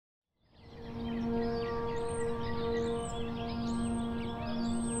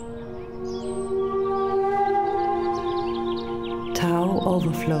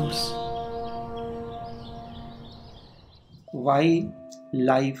Overflows. Why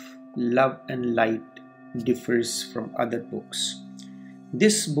Life, Love and Light differs from other books.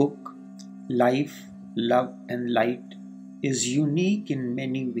 This book, Life, Love and Light, is unique in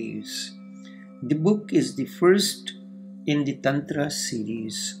many ways. The book is the first in the Tantra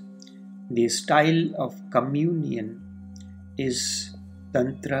series. The style of communion is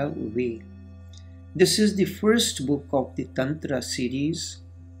Tantra way. This is the first book of the Tantra series.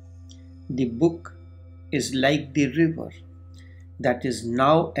 The book is like the river that is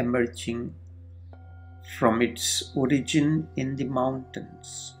now emerging from its origin in the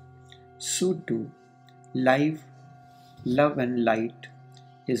mountains. So too, life, love and light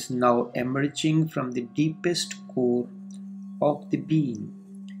is now emerging from the deepest core of the being.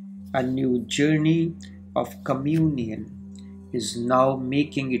 A new journey of communion is now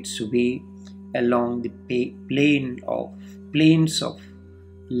making its way along the plains of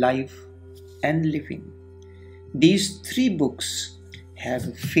life and living. These three books have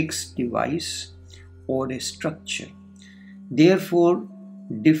a fixed device or a structure, therefore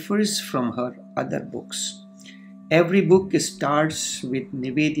differs from her other books. Every book starts with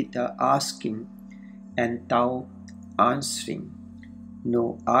Nivedita asking and Tao answering.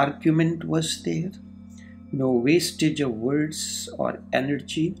 No argument was there, no wastage of words or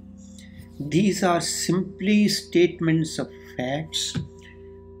energy. These are simply statements of facts,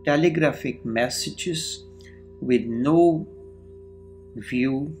 telegraphic messages with no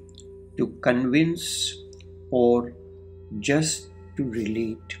view to convince or just to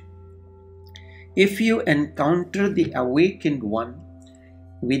relate. If you encounter the awakened one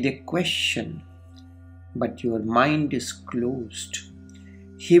with a question, but your mind is closed,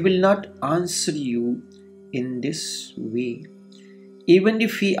 he will not answer you in this way. Even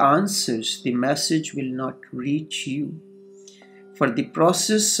if he answers, the message will not reach you. For the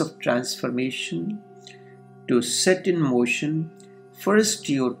process of transformation to set in motion, first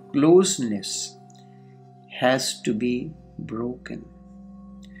your closeness has to be broken.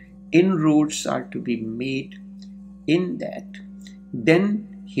 Inroads are to be made in that.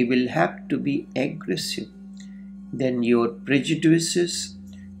 Then he will have to be aggressive. Then your prejudices,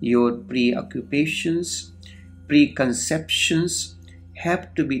 your preoccupations, preconceptions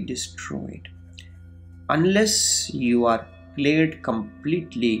have to be destroyed. Unless you are cleared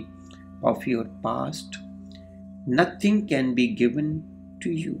completely of your past, nothing can be given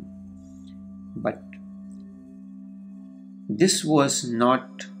to you. But this was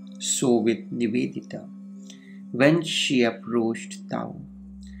not so with Nivedita. When she approached Tao,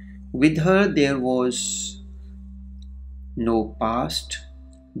 with her there was no past,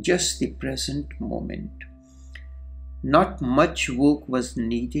 just the present moment. Not much work was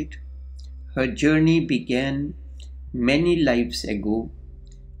needed. Her journey began many lives ago,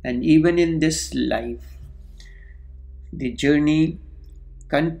 and even in this life, the journey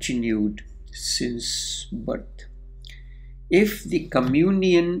continued since birth. If the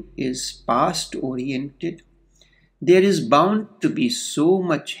communion is past oriented, there is bound to be so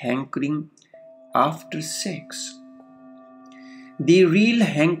much hankering after sex. The real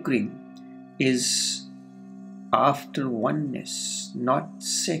hankering is after oneness, not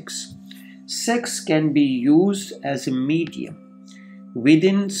sex. Sex can be used as a medium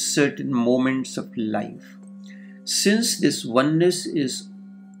within certain moments of life. Since this oneness is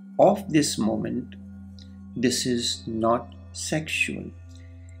of this moment, this is not sexual.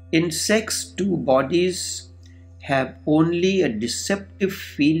 In sex, two bodies have only a deceptive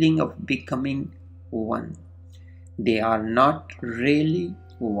feeling of becoming one. They are not really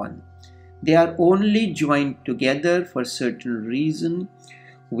one. They are only joined together for certain reason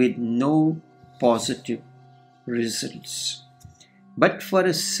with no positive results. But for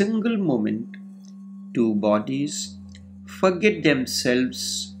a single moment, two bodies forget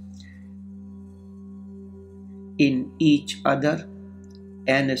themselves in each other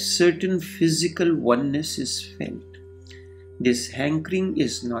and a certain physical oneness is felt. This hankering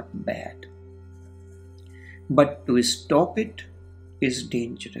is not bad, but to stop it is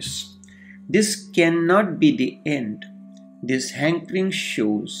dangerous. This cannot be the end. This hankering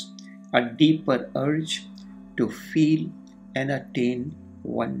shows a deeper urge to feel and attain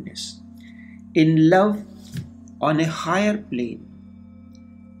oneness. In love, on a higher plane,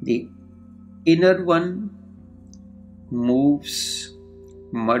 the inner one moves,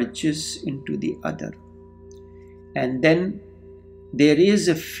 merges into the other, and then there is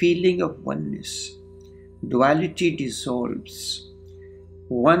a feeling of oneness. Duality dissolves.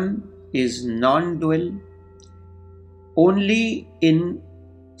 One is non-dual. Only in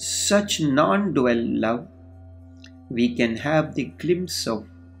such non-dual love we can have the glimpse of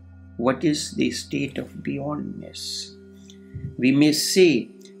what is the state of beyondness. We may say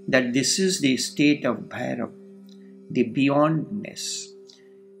that this is the state of Bhairav. The beyondness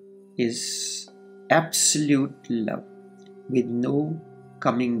is absolute love with no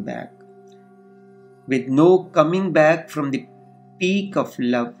coming back. With no coming back from the peak of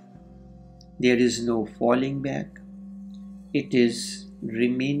love, there is no falling back. It is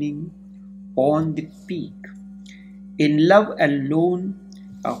remaining on the peak. In love alone,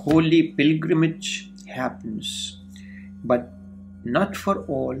 a holy pilgrimage happens, but not for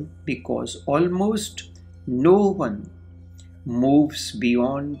all, because almost no one moves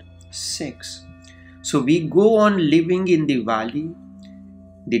beyond sex. So we go on living in the valley,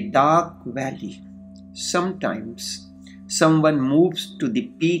 the dark valley. Sometimes someone moves to the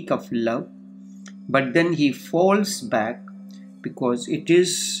peak of love, but then he falls back because it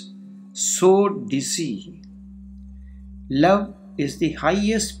is so dizzy. Love is the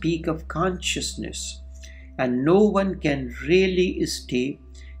highest peak of consciousness, and no one can really stay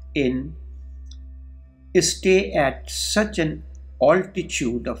at such an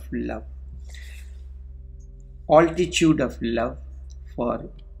altitude of love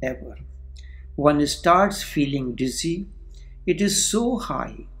forever. One starts feeling dizzy. It is so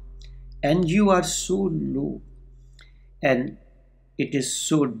high and you are so low, and it is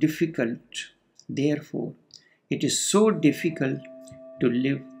so difficult. Therefore, it is so difficult to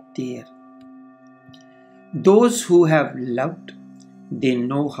live there. Those who have loved, they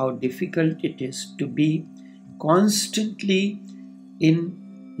know how difficult it is to be constantly in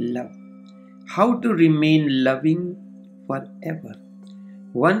love. How to remain loving forever.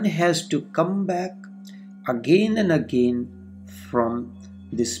 One has to come back again and again from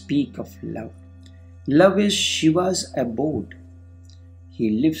this peak of love. Love is Shiva's abode. He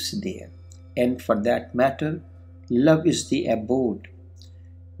lives there. And for that matter, love is the abode,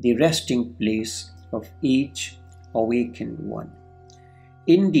 the resting place of each awakened one.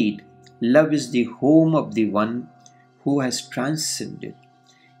 Indeed, love is the home of the one who has transcended,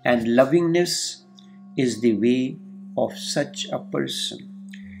 and lovingness is the way of such a person.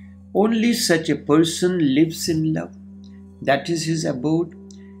 Only such a person lives in love. That is his abode.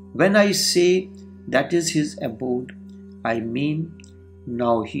 When I say that is his abode, I mean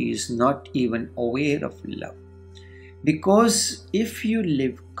now he is not even aware of love. Because if you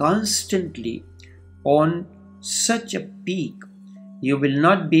live constantly on such a peak, you will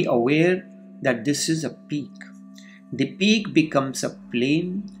not be aware that this is a peak. The peak becomes a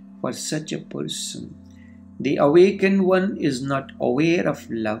plane for such a person. The awakened one is not aware of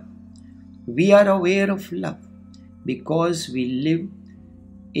love. We are aware of love because we live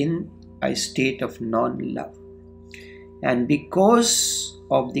in a state of non-love. And because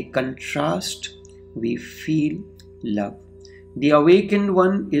of the contrast, we feel love. The awakened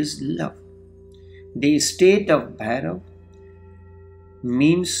one is love. The state of Bhairav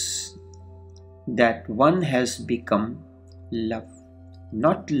means that one has become love,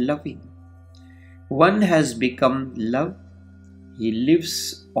 not loving. One has become love. He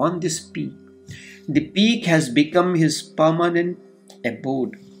lives on this peak. The peak has become his permanent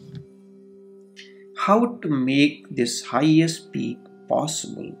abode. How to make this highest peak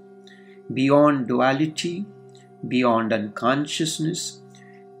possible? Beyond duality, beyond unconsciousness,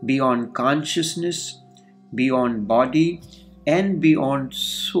 beyond consciousness, beyond body, and beyond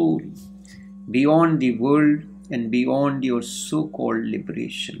soul, beyond the world and beyond your so-called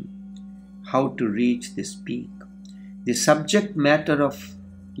liberation. How to reach this peak? The subject matter of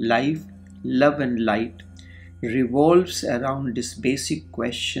life, love and light revolves around this basic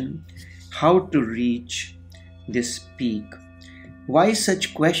question: how to reach this peak? Why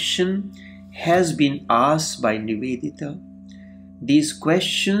such question has been asked by Nivedita? These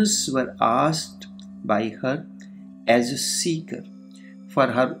questions were asked by her as a seeker for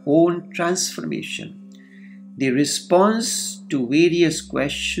her own transformation. The response to various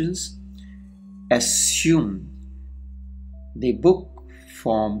questions assume the book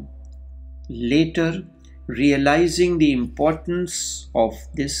form, later realizing the importance of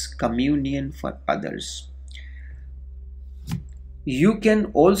this communion for others. You can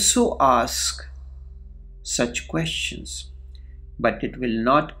also ask such questions, but it will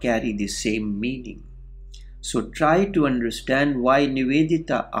not carry the same meaning. So try to understand why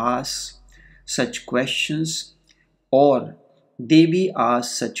Nivedita asks such questions, or Devi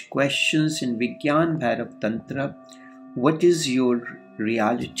asks such questions in Vigyan Bhairav Tantra. What is your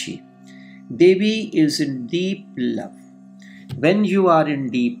reality? Devi is in deep love. When you are in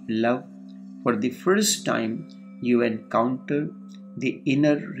deep love, for the first time you encounter the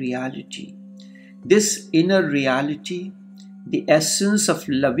inner reality. This inner reality, the essence of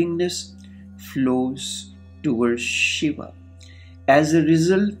lovingness, flows towards Shiva. As a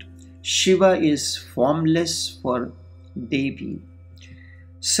result, Shiva is formless for Devi.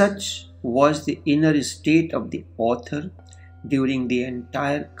 Such was the inner state of the author during the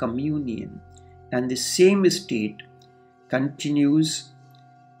entire communion, and the same state continues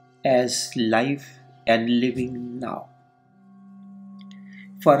as life and living now.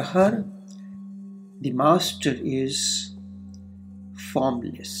 For her, the master is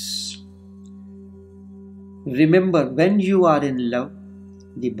formless. Remember, when you are in love,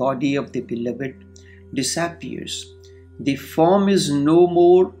 the body of the beloved disappears. The form is no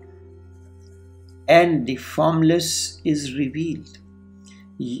more, and the formless is revealed.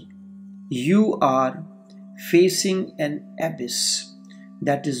 You are facing an abyss.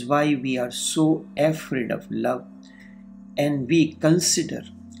 That is why we are so afraid of love, and we consider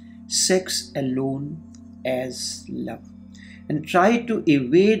sex alone as love and try to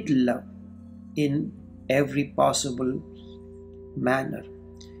evade love in every possible manner.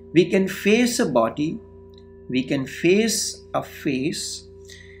 We can face a body, we can face a face,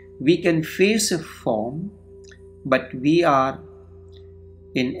 we can face a form, but we are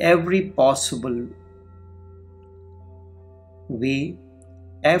in every possible way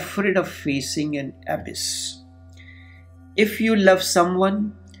afraid of facing an abyss. If you love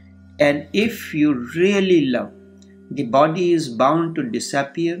someone, and if you really love, the body is bound to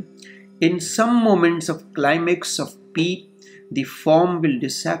disappear. In some moments of climax of peak, the form will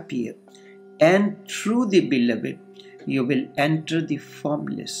disappear, and through the beloved, you will enter the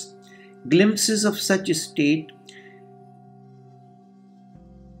formless. Glimpses of such a state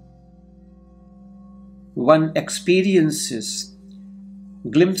one experiences,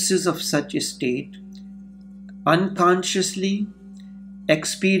 glimpses of such a state unconsciously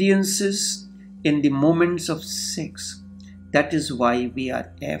experiences in the moments of sex. That is why we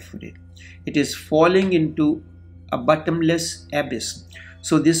are afraid. It is falling into a bottomless abyss.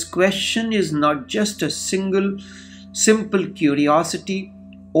 So this question is not just a simple curiosity.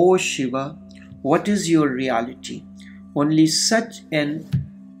 O Shiva, what is your reality? Only such an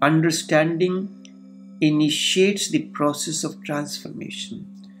understanding initiates the process of transformation.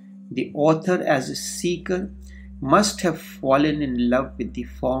 The author, as a seeker, must have fallen in love with the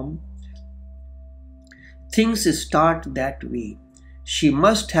form. Things start that way. She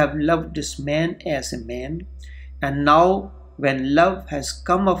must have loved this man as a man, and now when love has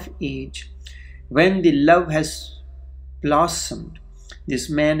come of age, when the love has blossomed, this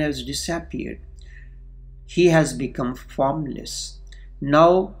man has disappeared. He has become formless.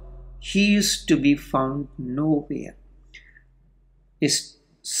 Now he is to be found nowhere.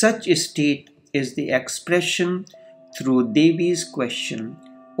 Such a state is the expression through Devi's question,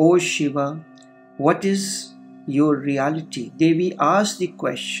 O Shiva, what is your reality? Devi asks the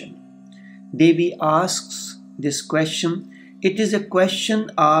question. Devi asks this question. It is a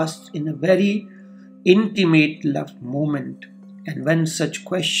question asked in a very intimate love moment, and when such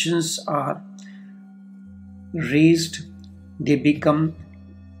questions are raised, they become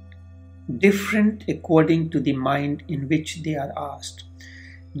different according to the mind in which they are asked.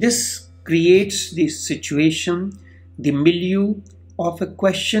 This creates the situation, the milieu of a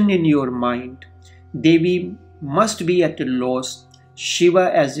question in your mind. Devi must be at a loss.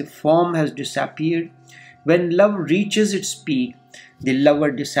 Shiva as a form has disappeared. When love reaches its peak, the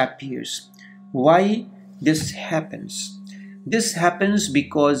lover disappears. Why this happens? This happens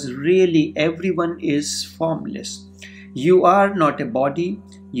because really everyone is formless. You are not a body.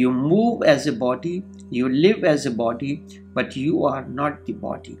 You move as a body. You live as a body, but you are not the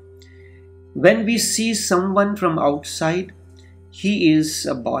body. When we see someone from outside, he is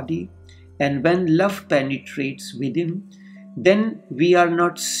a body, and when love penetrates within, then we are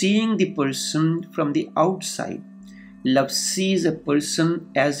not seeing the person from the outside. Love sees a person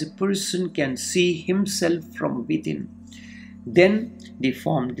as a person can see himself from within. Then the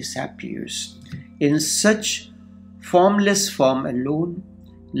form disappears. In such formless form alone,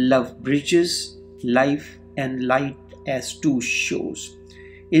 love bridges life and light as two shores.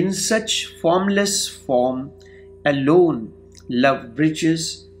 In such formless form alone, love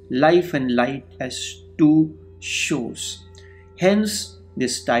bridges life and light as two shores. Hence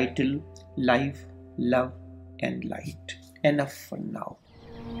this title, Life, Love and Light. Enough for now.